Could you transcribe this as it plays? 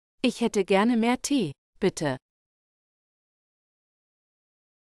Ich hätte gerne mehr Tee, bitte.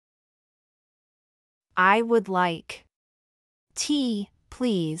 I would like tea,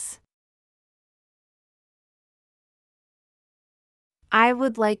 please. I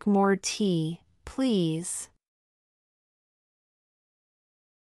would like more tea, please.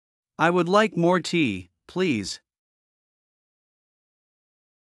 I would like more tea, please.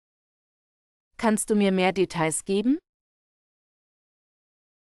 Kannst du mir mehr Details geben?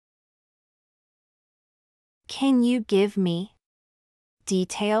 Can you give me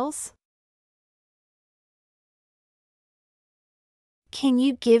details? Can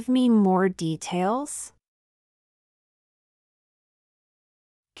you give me more details?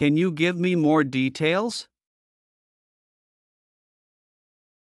 Can you give me more details?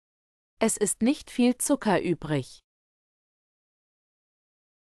 Es ist nicht viel Zucker übrig.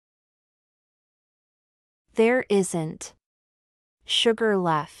 There isn't sugar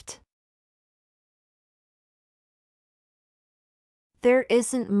left. There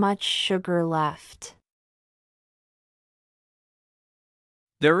isn't much sugar left.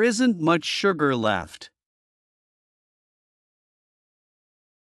 There isn't much sugar left.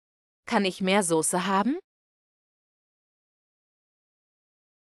 Kann ich mehr Soße haben?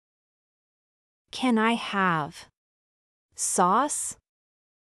 Can I have sauce?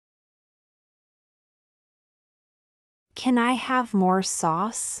 Can I have more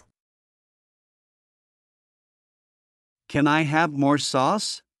sauce? Can I have more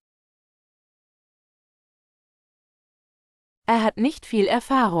sauce? Hat nicht viel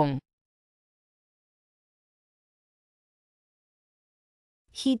Erfahrung.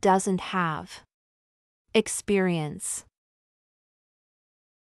 He doesn't have experience.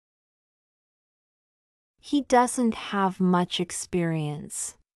 He doesn't have much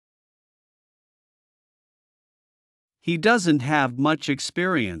experience. He doesn't have much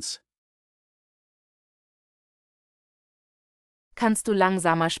experience. Kannst du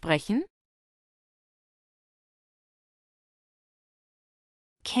langsamer sprechen?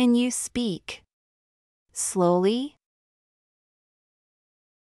 Can you speak slowly?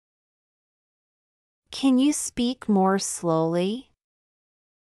 Can you speak more slowly?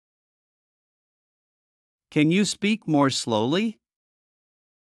 Can you speak more slowly?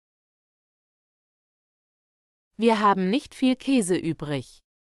 Wir haben nicht viel Käse übrig.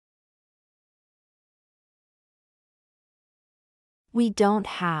 We don't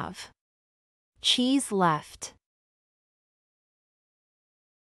have cheese left.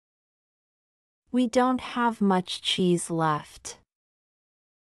 We don't have much cheese left.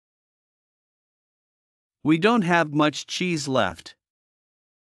 We don't have much cheese left.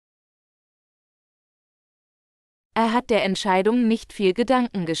 Hat der Entscheidung nicht viel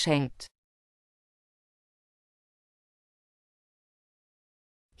Gedanken geschenkt.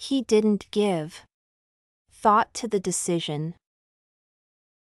 He didn't give thought to the decision.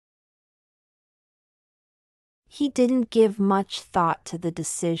 He didn't give much thought to the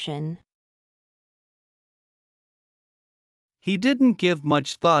decision. He didn't give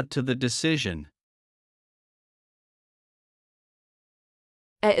much thought to the decision.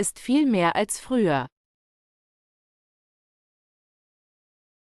 Isst viel mehr als früher.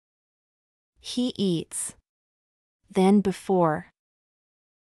 He eats than before.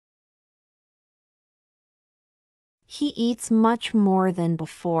 He eats much more than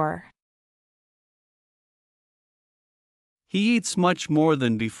before. He eats much more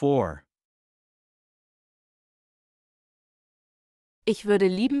than before. Ich würde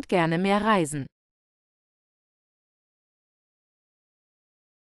liebend gerne mehr reisen.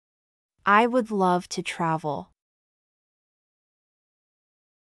 I would love to travel.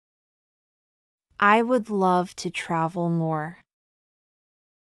 I would love to travel more.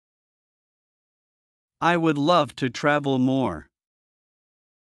 I would love to travel more.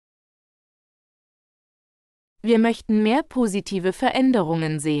 Wir möchten mehr positive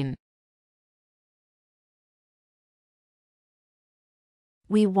Veränderungen sehen.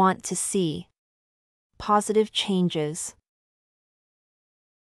 We want to see positive changes.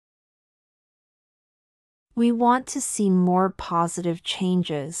 We want to see more positive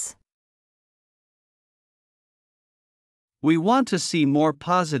changes. We want to see more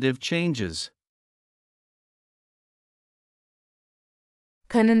positive changes.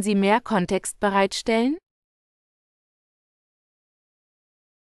 Können Sie mehr Kontext bereitstellen?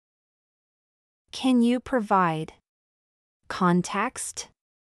 Can you provide context?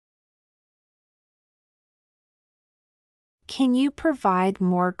 Can you provide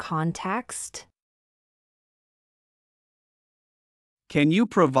more context? Can you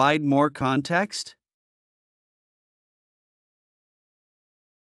provide more context?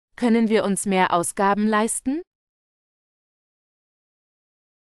 Können wir uns mehr Ausgaben leisten?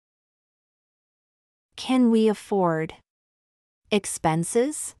 Can we afford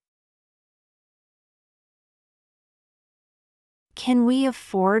expenses? Can we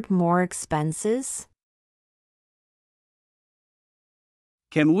afford more expenses?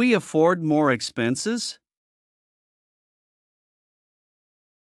 Can we afford more expenses?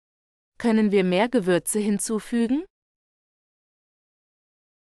 Können wir mehr Gewürze hinzufügen?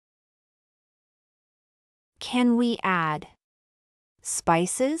 Can we add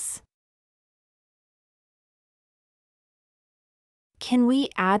spices? Can we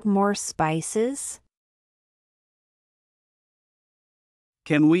add more spices?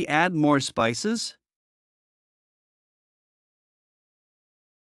 Can we add more spices?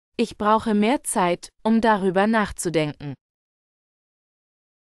 Ich brauche mehr Zeit, um darüber nachzudenken.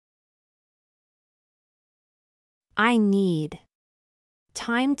 I need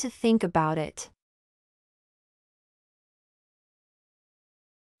time to think about it.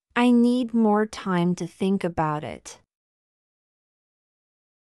 I need more time to think about it.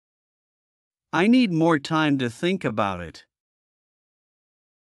 I need more time to think about it.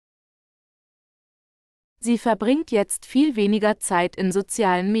 Sie verbringt jetzt viel weniger Zeit in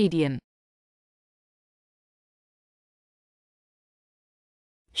sozialen Medien.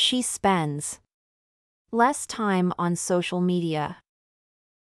 She spends less time on social media.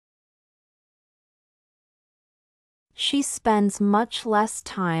 She spends much less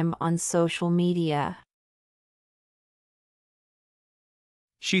time on social media.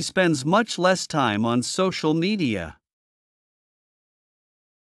 She spends much less time on social media.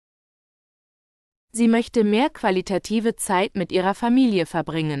 Sie möchte mehr qualitative Zeit mit ihrer Familie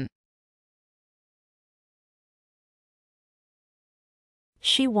verbringen.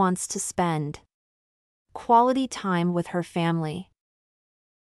 She wants to spend quality time with her family.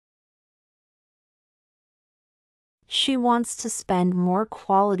 She wants to spend more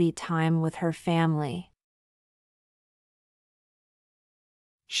quality time with her family.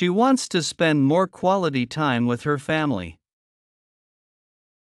 She wants to spend more quality time with her family.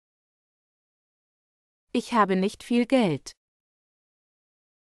 Ich habe nicht viel Geld.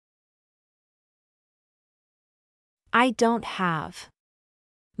 I don't have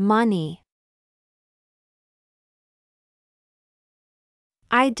money.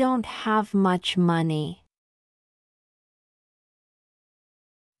 I don't have much money.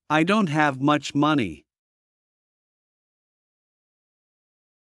 I don't have much money.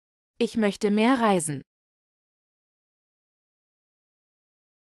 Ich möchte mehr reisen.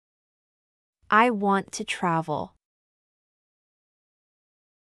 I want to travel.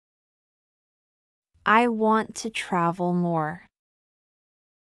 I want to travel more.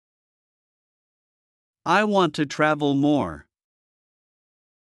 I want to travel more.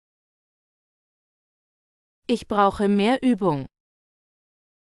 Ich brauche mehr Übung.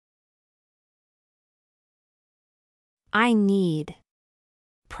 I need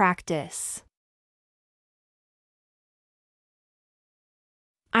practice.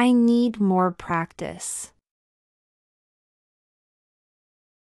 I need more practice.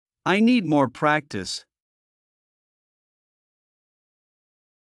 I need more practice.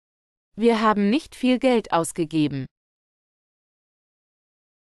 Wir haben nicht viel Geld ausgegeben.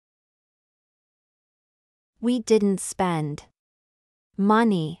 We didn't spend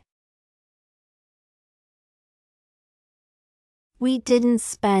money. We didn't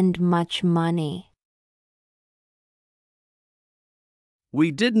spend much money.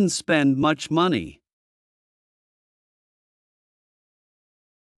 We didn't spend much money.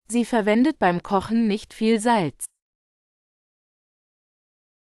 Sie verwendet beim Kochen nicht viel Salz.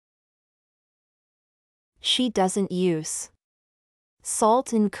 She doesn't use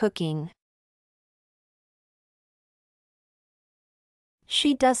salt in cooking.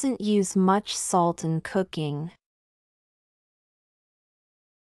 She doesn't use much salt in cooking.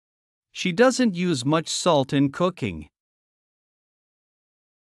 She doesn't use much salt in cooking.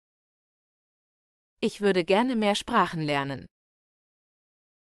 Ich würde gerne mehr Sprachen lernen.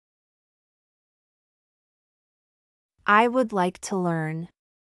 I would like to learn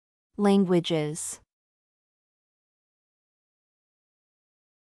languages.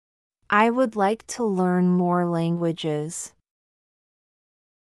 I would like to learn more languages.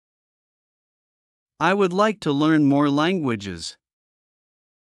 I would like to learn more languages.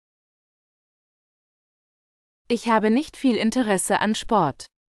 Ich habe nicht viel Interesse an Sport.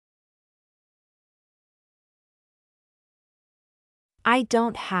 I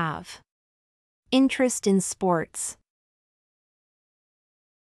don't have interest in sports.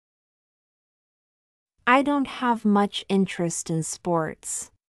 I don't have much interest in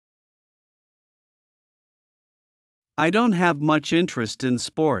sports. I don't have much interest in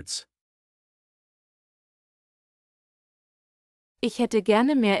sports. Ich hätte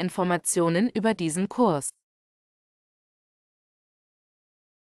gerne mehr Informationen über diesen Kurs.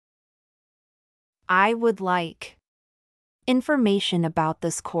 I would like information about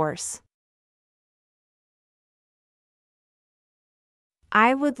this course.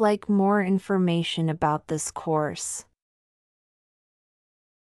 I would like more information about this course.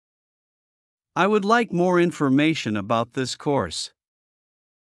 I would like more information about this course.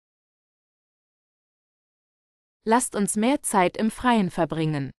 Lasst uns mehr Zeit im Freien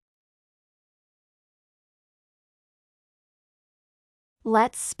verbringen.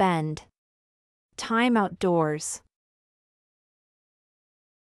 Let's spend time outdoors.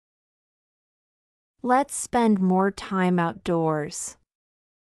 Let's spend more time outdoors.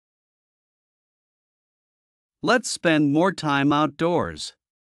 Let's spend more time outdoors.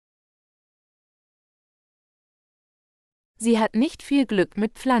 Sie hat nicht viel Glück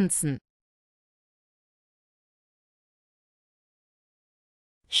mit Pflanzen.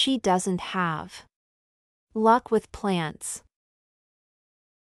 She doesn't have luck with plants.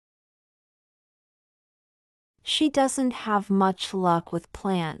 She doesn't have much luck with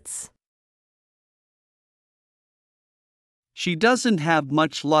plants. She doesn't have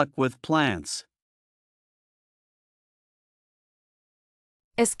much luck with plants.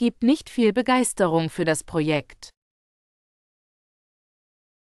 Es gibt nicht viel Begeisterung für das Projekt.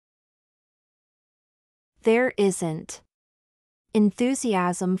 There isn't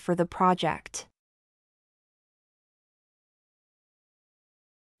enthusiasm for the project.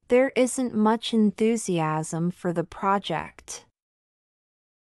 There isn't much enthusiasm for the project.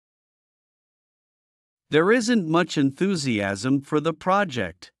 There isn't much enthusiasm for the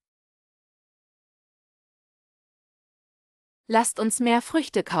project. Lasst uns mehr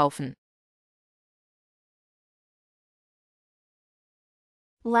Früchte kaufen.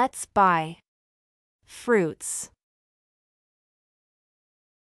 Let's buy fruits.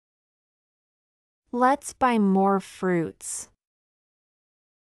 Let's buy more fruits.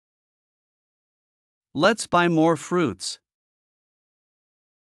 Let's buy more fruits.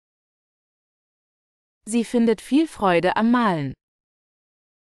 Sie findet viel Freude am Malen.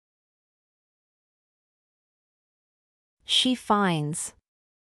 She finds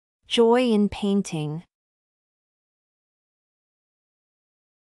joy in painting.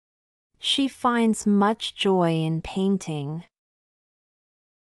 She finds much joy in painting.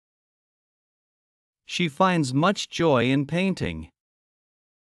 She finds much joy in painting.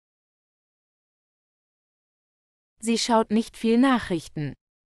 Sie schaut nicht viel Nachrichten.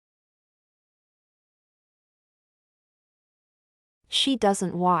 She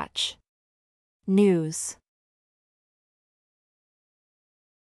doesn't watch news.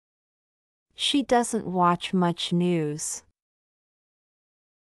 She doesn't watch much news.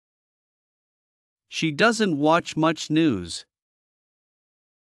 She doesn't watch much news.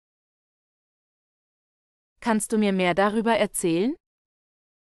 Kannst du mir mehr darüber erzählen?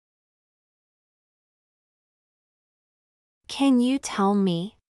 Can you tell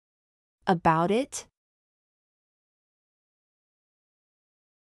me about it?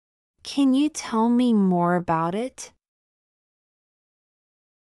 Can you tell me more about it?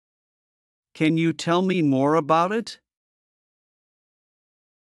 Can you tell me more about it?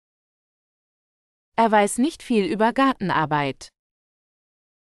 Weiß nicht viel über Gartenarbeit.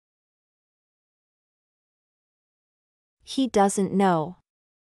 He doesn't know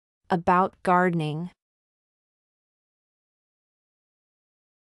about gardening.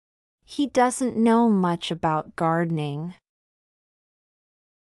 He doesn't know much about gardening.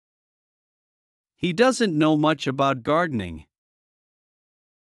 He doesn't know much about gardening.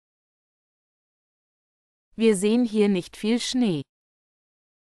 Wir sehen hier nicht viel Schnee.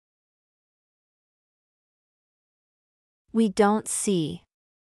 We don't see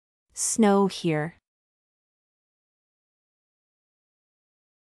snow here.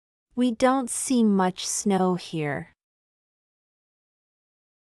 We don't see much snow here.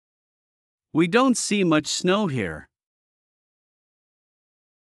 We don't see much snow here.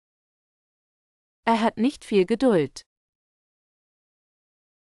 Hat nicht viel Geduld.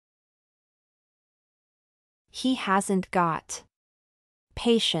 He hasn't got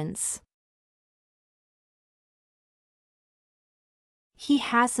patience. He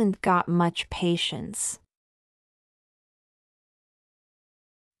hasn't got much patience.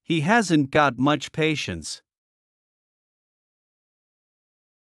 He hasn't got much patience.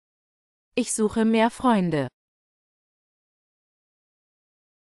 Ich suche mehr Freunde.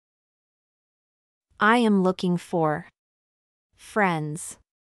 I am looking for friends.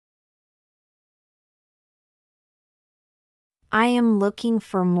 I am looking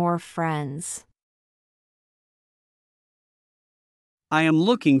for more friends. I am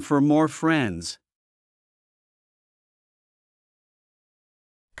looking for more friends.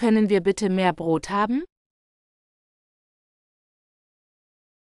 Können wir bitte mehr Brot haben?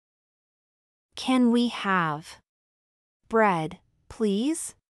 Can we have bread,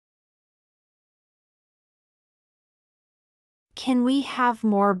 please? Can we have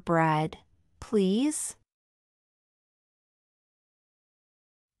more bread, please?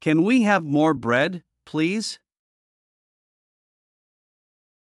 Can we have more bread, please?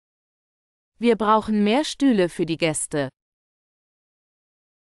 Wir brauchen mehr Stühle für die Gäste.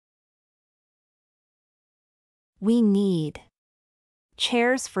 We need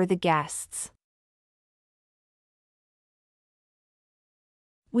chairs for the guests.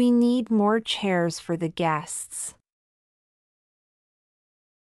 We need more chairs for the guests.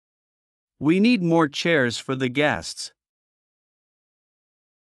 We need more chairs for the guests.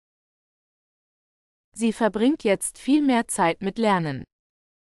 Sie verbringt jetzt viel mehr Zeit mit Lernen.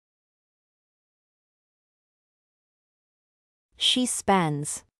 She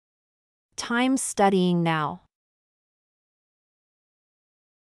spends time studying now.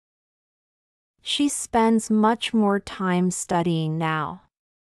 She spends much more time studying now.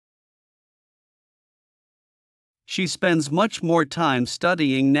 She spends much more time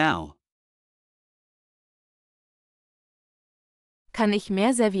studying now. Kann ich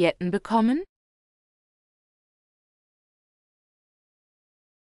mehr Servietten bekommen?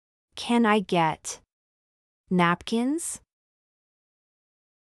 Can I get napkins?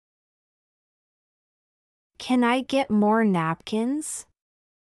 Can I get more napkins?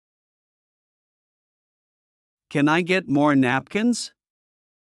 Can I get more napkins?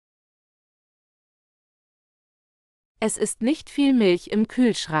 Es ist nicht viel Milch im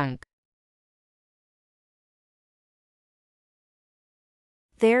Kühlschrank.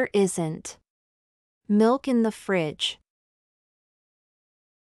 There isn't milk in the fridge.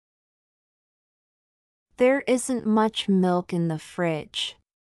 There isn't much milk in the fridge.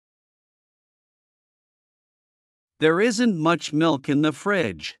 There isn't much milk in the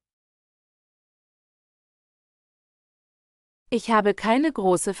fridge. Ich habe keine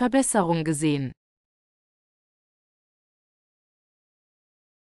große Verbesserung gesehen.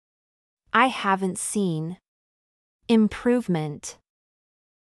 I haven't seen improvement.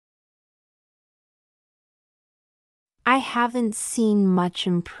 I haven't seen much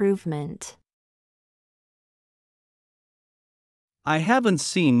improvement. I haven't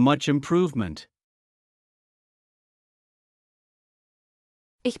seen much improvement.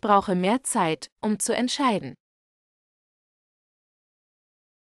 Ich brauche mehr Zeit, um zu entscheiden.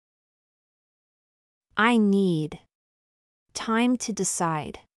 I need time to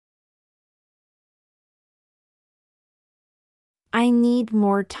decide. I need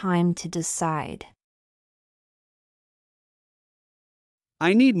more time to decide.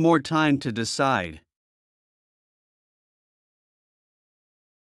 I need more time to decide.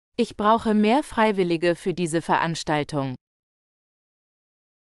 Ich brauche mehr Freiwillige für diese Veranstaltung.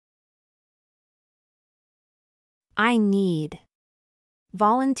 I need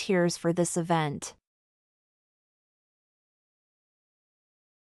volunteers for this event.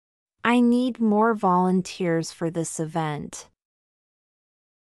 I need more volunteers for this event.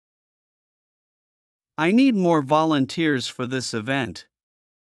 I need more volunteers for this event.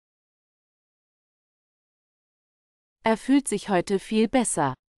 Fühlt sich heute viel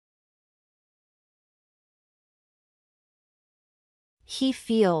besser. He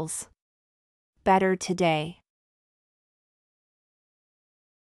feels better today.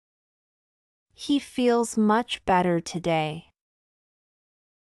 He feels much better today.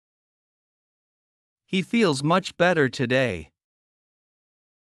 He feels much better today.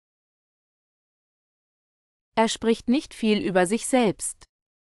 Spricht nicht viel über sich selbst.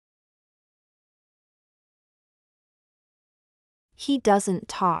 He doesn't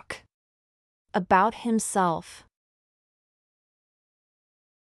talk about himself.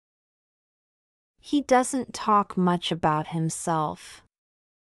 He doesn't talk much about himself.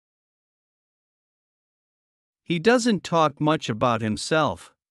 He doesn't talk much about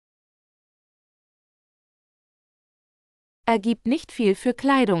himself. Gibt nicht viel für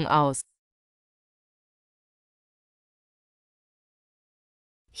Kleidung aus.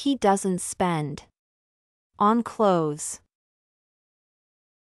 He doesn't spend on clothes.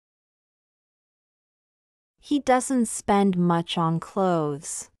 He doesn't spend much on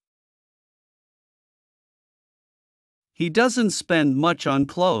clothes. He doesn't spend much on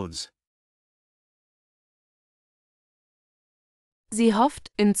clothes. Sie hofft,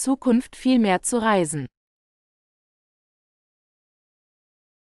 in Zukunft viel mehr zu reisen.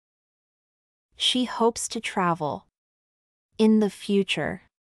 She hopes to travel. In the future.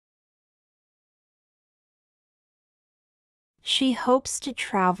 She hopes to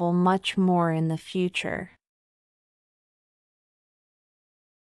travel much more in the future.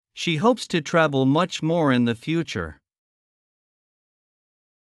 She hopes to travel much more in the future.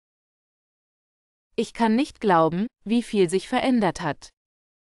 Ich kann nicht glauben, wie viel sich verändert hat.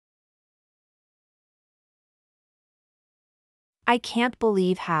 I can't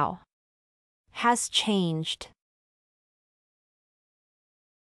believe how. Has changed.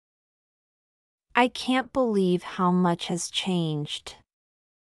 I can't believe how much has changed.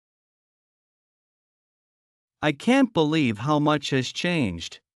 I can't believe how much has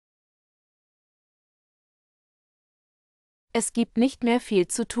changed. Es gibt nicht mehr viel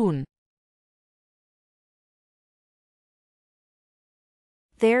zu tun.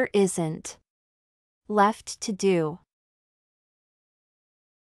 There isn't left to do.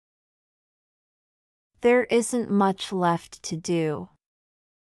 There isn't much left to do.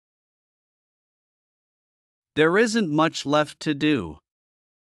 There isn't much left to do.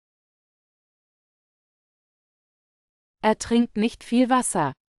 Trinkt nicht viel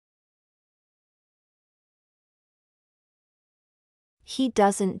Wasser. He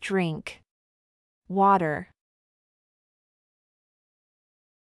doesn't drink water.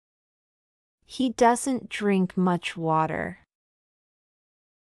 He doesn't drink much water.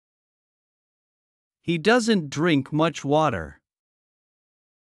 He doesn't drink much water.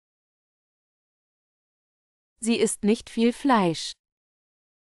 Sie isst nicht viel Fleisch.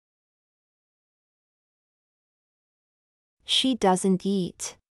 She doesn't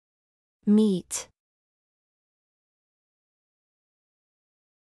eat meat.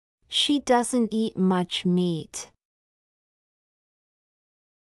 She doesn't eat much meat.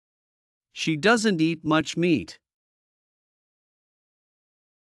 She doesn't eat much meat.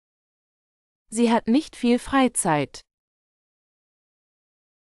 Sie hat nicht viel Freizeit.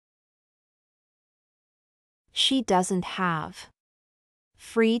 She doesn't have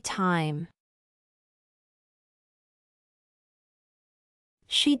free time.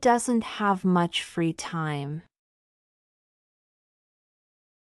 She doesn't have much free time.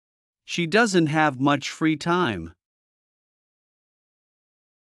 She doesn't have much free time.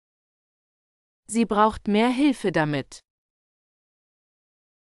 Sie braucht mehr Hilfe damit.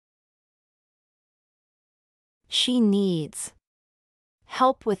 She needs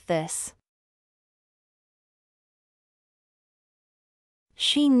help with this.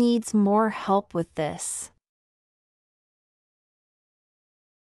 She needs more help with this.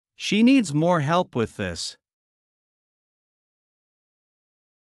 She needs more help with this.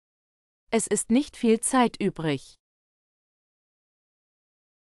 Es ist nicht viel Zeit übrig.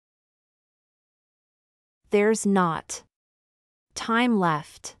 There's not time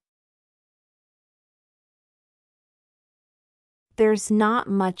left. There's not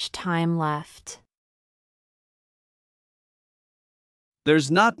much time left. There's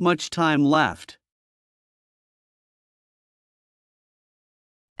not much time left.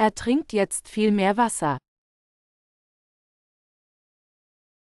 Trinkt jetzt viel mehr Wasser.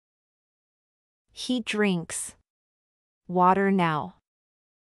 He drinks water now.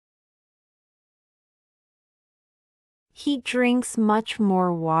 He drinks much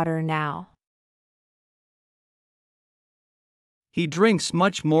more water now. He drinks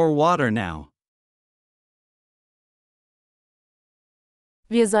much more water now.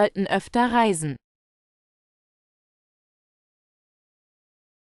 Wir sollten öfter reisen.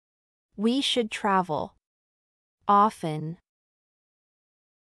 We should travel often.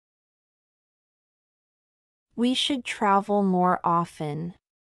 We should travel more often.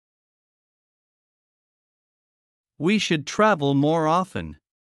 We should travel more often.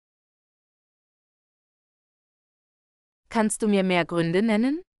 Kannst du mir mehr Gründe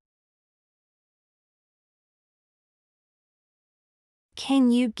nennen?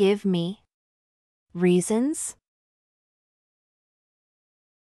 Can you give me reasons?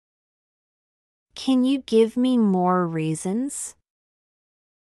 Can you give me more reasons?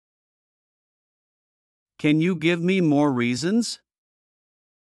 Can you give me more reasons?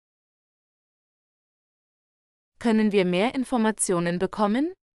 Können wir mehr Informationen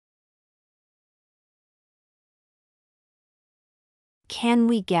bekommen? Can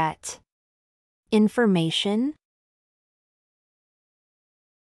we get information?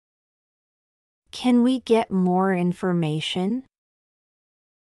 Can we get more information?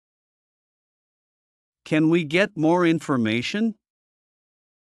 Can we get more information?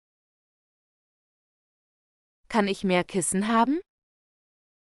 Kann ich mehr Kissen haben?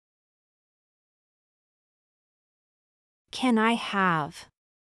 Can I have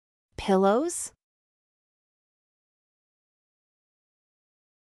pillows?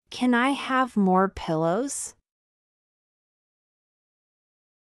 Can I have more pillows?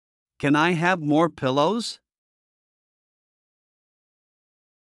 Can I have more pillows?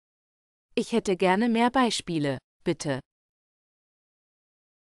 Ich hätte gerne mehr Beispiele, bitte.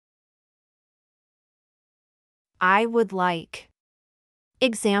 I would like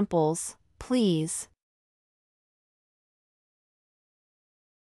examples, please.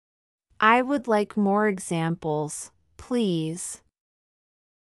 I would like more examples, please.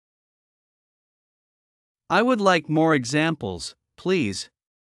 I would like more examples, please.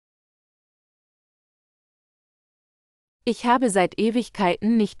 Ich habe seit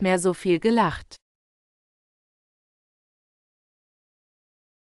Ewigkeiten nicht mehr so viel gelacht.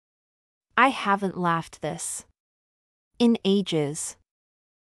 I haven't laughed this in ages.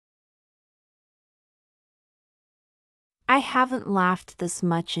 I haven't laughed this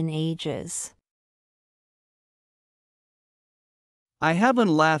much in ages. I haven't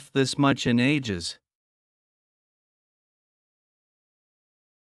laughed this much in ages.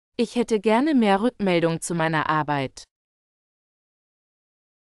 Ich hätte gerne mehr Rückmeldung zu meiner Arbeit.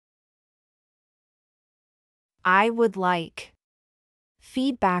 I would like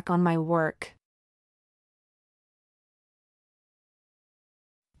feedback on my work.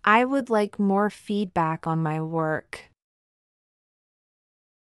 I would like more feedback on my work.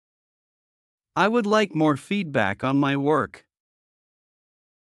 I would like more feedback on my work.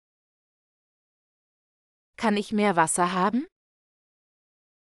 Kann ich mehr Wasser haben?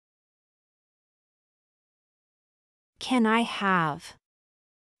 Can I have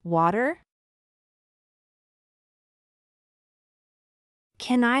water?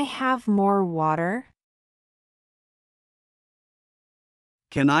 Can I have more water?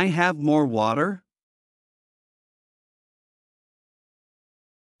 Can I have more water?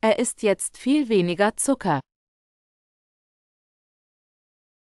 Isst jetzt viel weniger Zucker.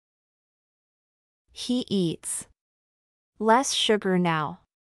 He eats less sugar now.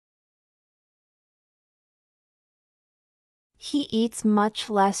 He eats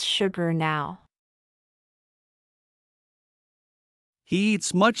much less sugar now. He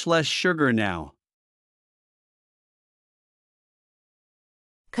eats much less sugar now.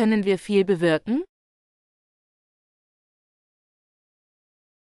 Können wir viel bewirken?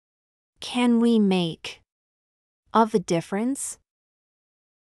 Can we make of a difference?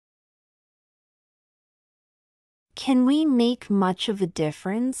 Can we make much of a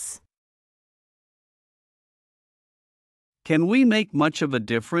difference? Can we make much of a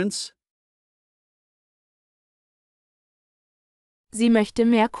difference? Sie möchte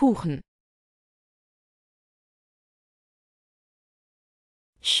mehr Kuchen.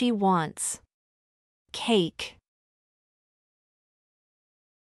 She wants cake.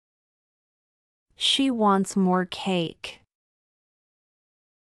 She wants more cake.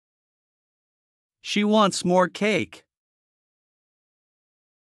 She wants more cake.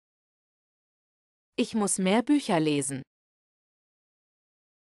 Ich muss mehr Bücher lesen.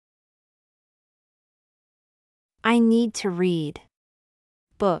 I need to read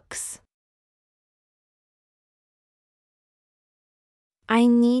books. I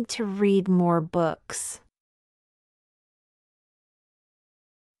need to read more books.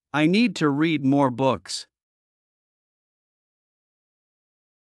 I need to read more books.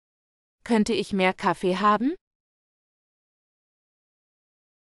 Könnte ich mehr Kaffee haben?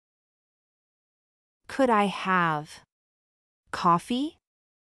 Could I have coffee?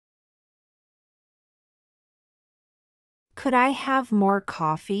 Could I have more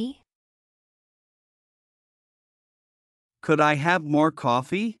coffee? Could I have more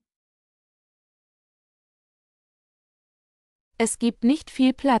coffee? Es gibt nicht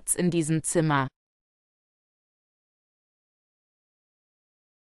viel Platz in diesem Zimmer.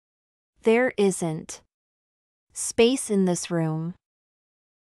 There isn't space in this room.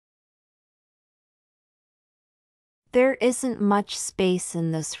 There isn't much space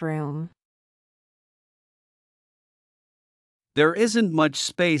in this room. There isn't much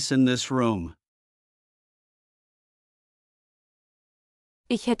space in this room.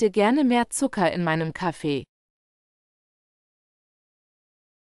 Ich hätte gerne mehr Zucker in meinem Kaffee.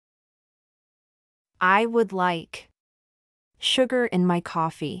 I would like sugar in my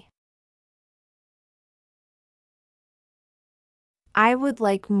coffee. I would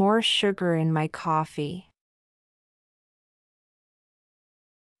like more sugar in my coffee.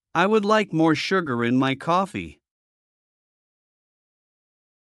 I would like more sugar in my coffee.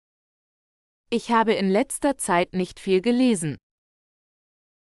 Ich habe in letzter Zeit nicht viel gelesen.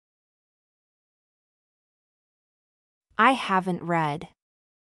 I haven't read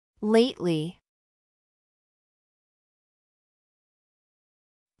Lately.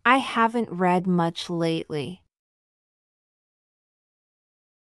 I haven't read much lately.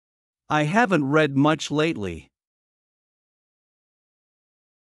 I haven't read much lately.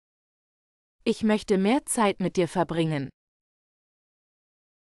 Ich möchte mehr Zeit mit dir verbringen.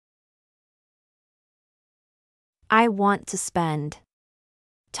 I want to spend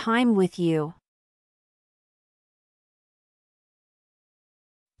time with you.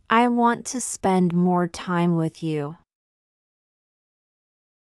 I want to spend more time with you.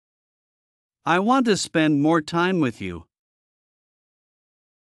 I want to spend more time with you.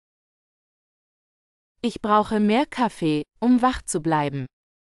 Ich brauche mehr Kaffee, um wach zu bleiben.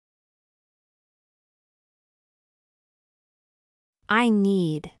 I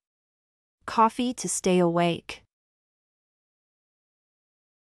need coffee to stay awake.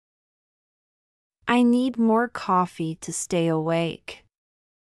 I need more coffee to stay awake.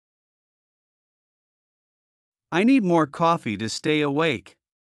 I need more coffee to stay awake.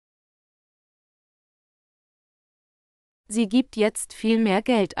 Sie gibt jetzt viel mehr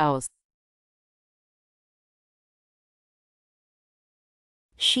Geld aus.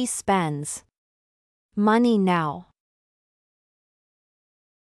 She spends money now.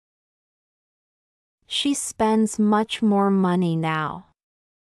 She spends much more money now.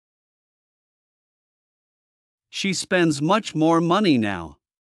 She spends much more money now.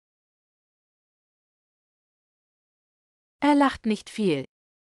 Lacht nicht viel.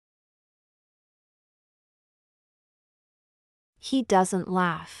 He doesn't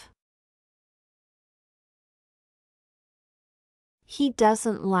laugh. He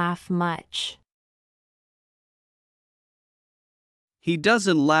doesn't laugh much. He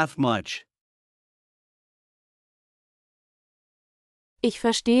doesn't laugh much. Ich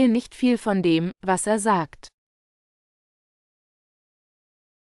verstehe nicht viel von dem, was sagt.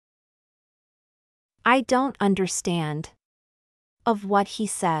 I don't understand of what he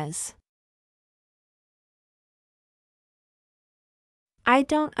says. I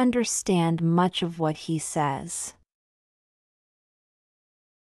don't understand much of what he says.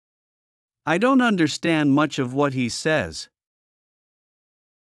 I don't understand much of what he says.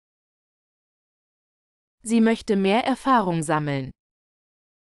 Sie möchte mehr Erfahrung sammeln.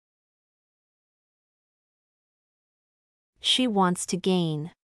 She wants to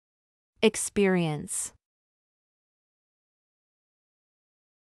gain experience.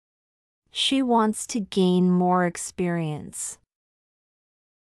 She wants to gain more experience.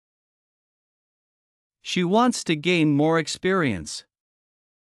 She wants to gain more experience.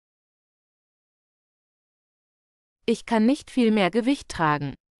 Ich kann nicht viel mehr Gewicht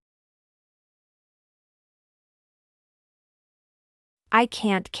tragen. I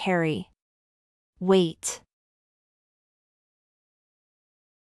can't carry weight.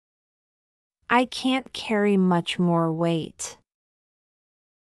 I can't carry much more weight.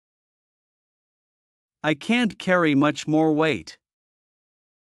 I can't carry much more weight.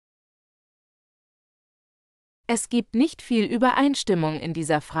 Es gibt nicht viel Übereinstimmung in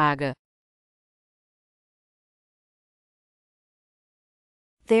dieser Frage.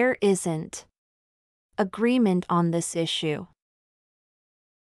 There isn't agreement on this issue.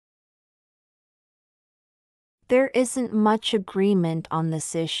 There isn't much agreement on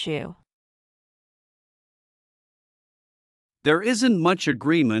this issue. There isn't much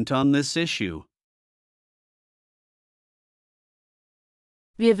agreement on this issue.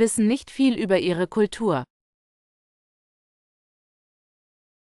 Wir wissen nicht viel über ihre Kultur.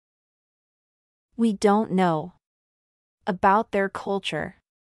 We don't know about their culture.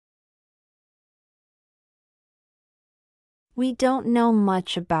 We don't know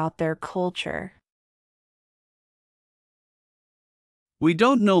much about their culture. We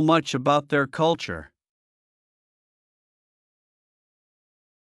don't know much about their culture.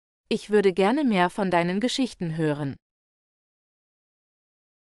 Ich würde gerne mehr von deinen Geschichten hören.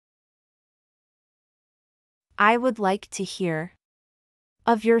 I would like to hear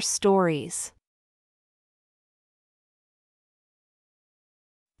of your stories.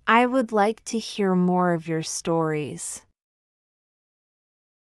 I would like to hear more of your stories.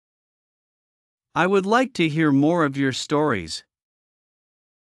 I would like to hear more of your stories.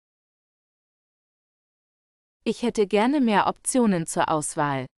 Ich hätte gerne mehr Optionen zur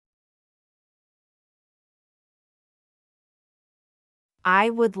Auswahl. I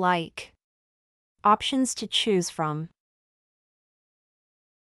would like options to choose from.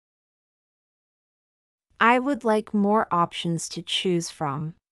 I would like more options to choose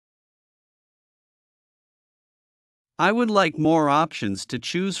from. I would like more options to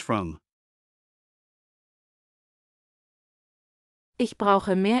choose from. Ich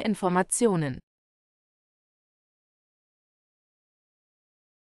brauche mehr Informationen.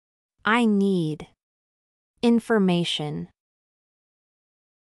 I need information.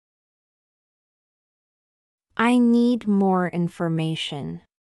 I need more information.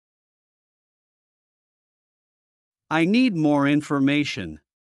 I need more information.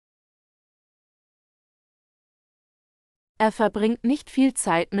 Verbringt nicht viel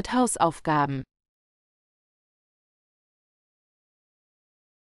Zeit mit Hausaufgaben.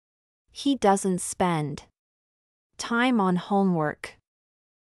 He doesn't spend time on homework.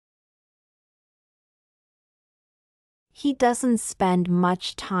 He doesn't spend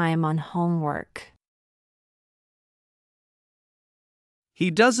much time on homework. He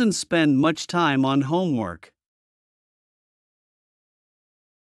doesn't spend much time on homework.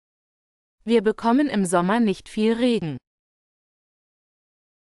 Wir bekommen im Sommer nicht viel Regen.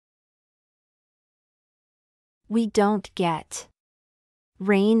 We don't get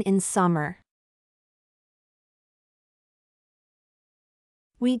rain in summer.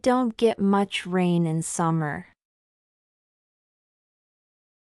 We don't get much rain in summer.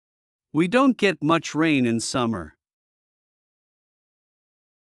 We don't get much rain in summer.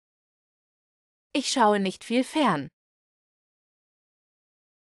 Ich schaue nicht viel fern.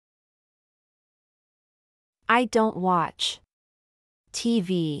 I don't watch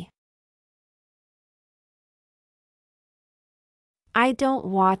TV. I don't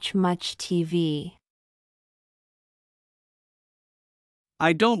watch much TV.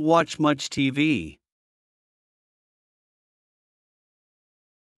 I don't watch much TV.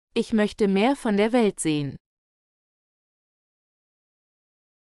 Ich möchte mehr von der Welt sehen.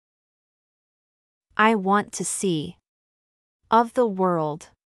 I want to see of the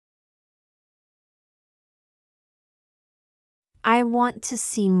world. I want to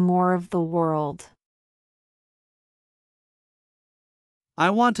see more of the world. I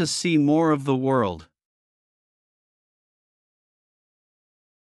want to see more of the world.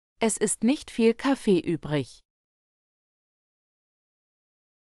 Es ist nicht viel Kaffee übrig.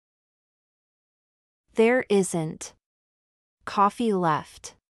 There isn't coffee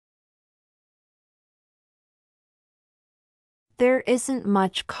left. There isn't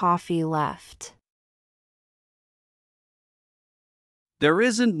much coffee left. There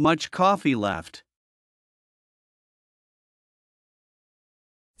isn't much coffee left.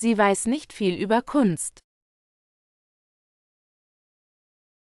 Sie weiß nicht viel über Kunst.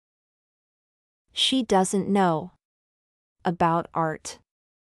 She doesn't know about art.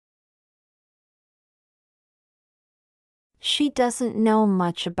 She doesn't know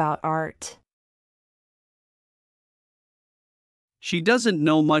much about art. She doesn't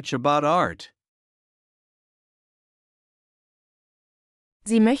know much about art.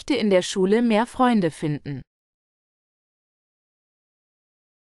 Sie möchte in der Schule mehr Freunde finden.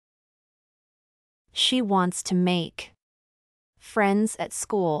 She wants to make friends at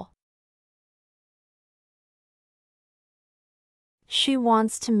school. She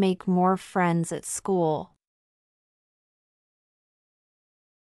wants to make more friends at school.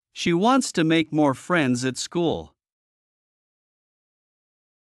 She wants to make more friends at school.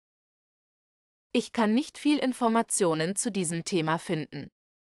 Ich kann nicht viel Informationen zu diesem Thema finden.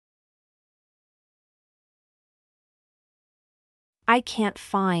 I can't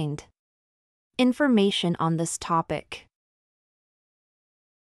find information on this topic.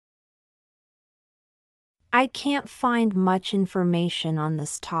 I can't find much information on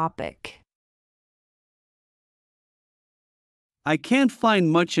this topic. I can't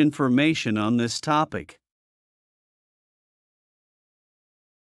find much information on this topic.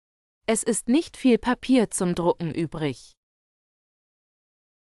 Es ist nicht viel Papier zum Drucken übrig.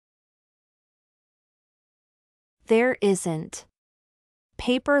 There isn't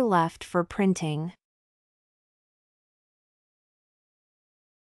paper left for printing.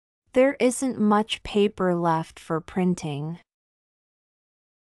 There isn't much paper left for printing.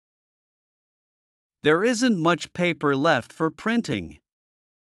 There isn't much paper left for printing.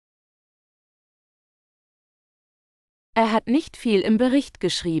 Hat nicht viel im Bericht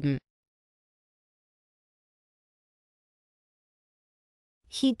geschrieben.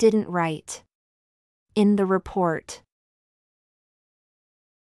 He didn't write in the report.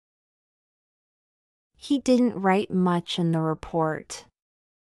 He didn't write much in the report.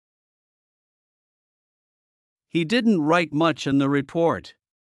 He didn't write much in the report.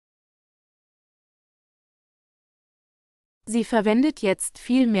 Sie verwendet jetzt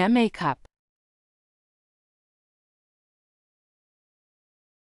viel mehr Make-up.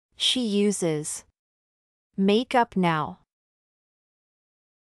 She uses makeup now.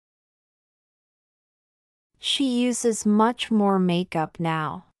 She uses much more makeup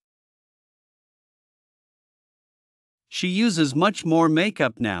now. She uses much more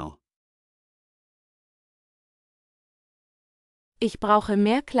makeup now. Ich brauche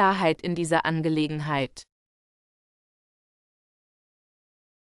mehr Klarheit in dieser Angelegenheit.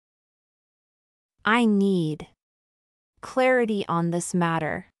 I need clarity on this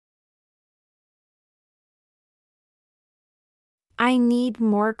matter. I need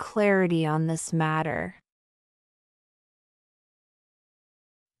more clarity on this matter.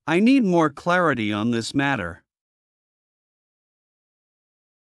 I need more clarity on this matter.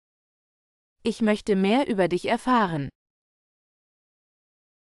 Ich möchte mehr über dich erfahren.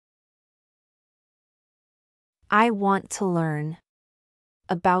 I want to learn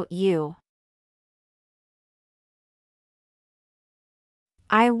about you.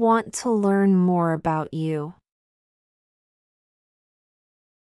 I want to learn more about you.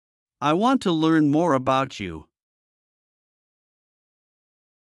 I want to learn more about you.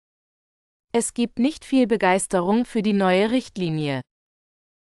 Es gibt nicht viel Begeisterung für die neue Richtlinie.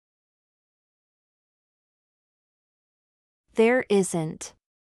 There isn't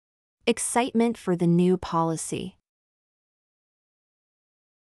excitement for the new policy.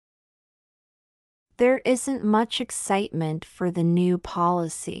 There isn't much excitement for the new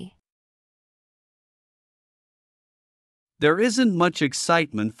policy. There isn't much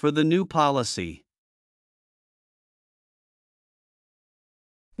excitement for the new policy.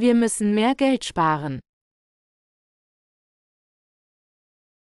 Wir müssen mehr Geld sparen.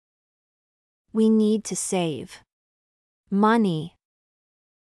 We need to save money.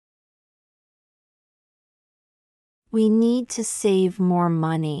 We need to save more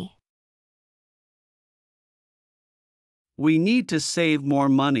money. We need to save more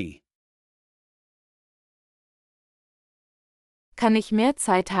money. Kann ich mehr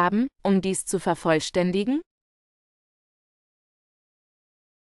Zeit haben, um dies zu vervollständigen?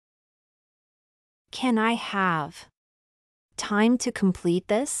 Can I have time to complete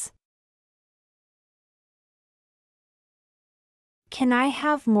this? Can I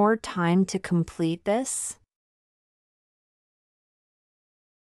have more time to complete this?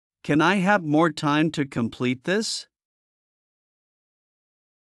 Can I have more time to complete this?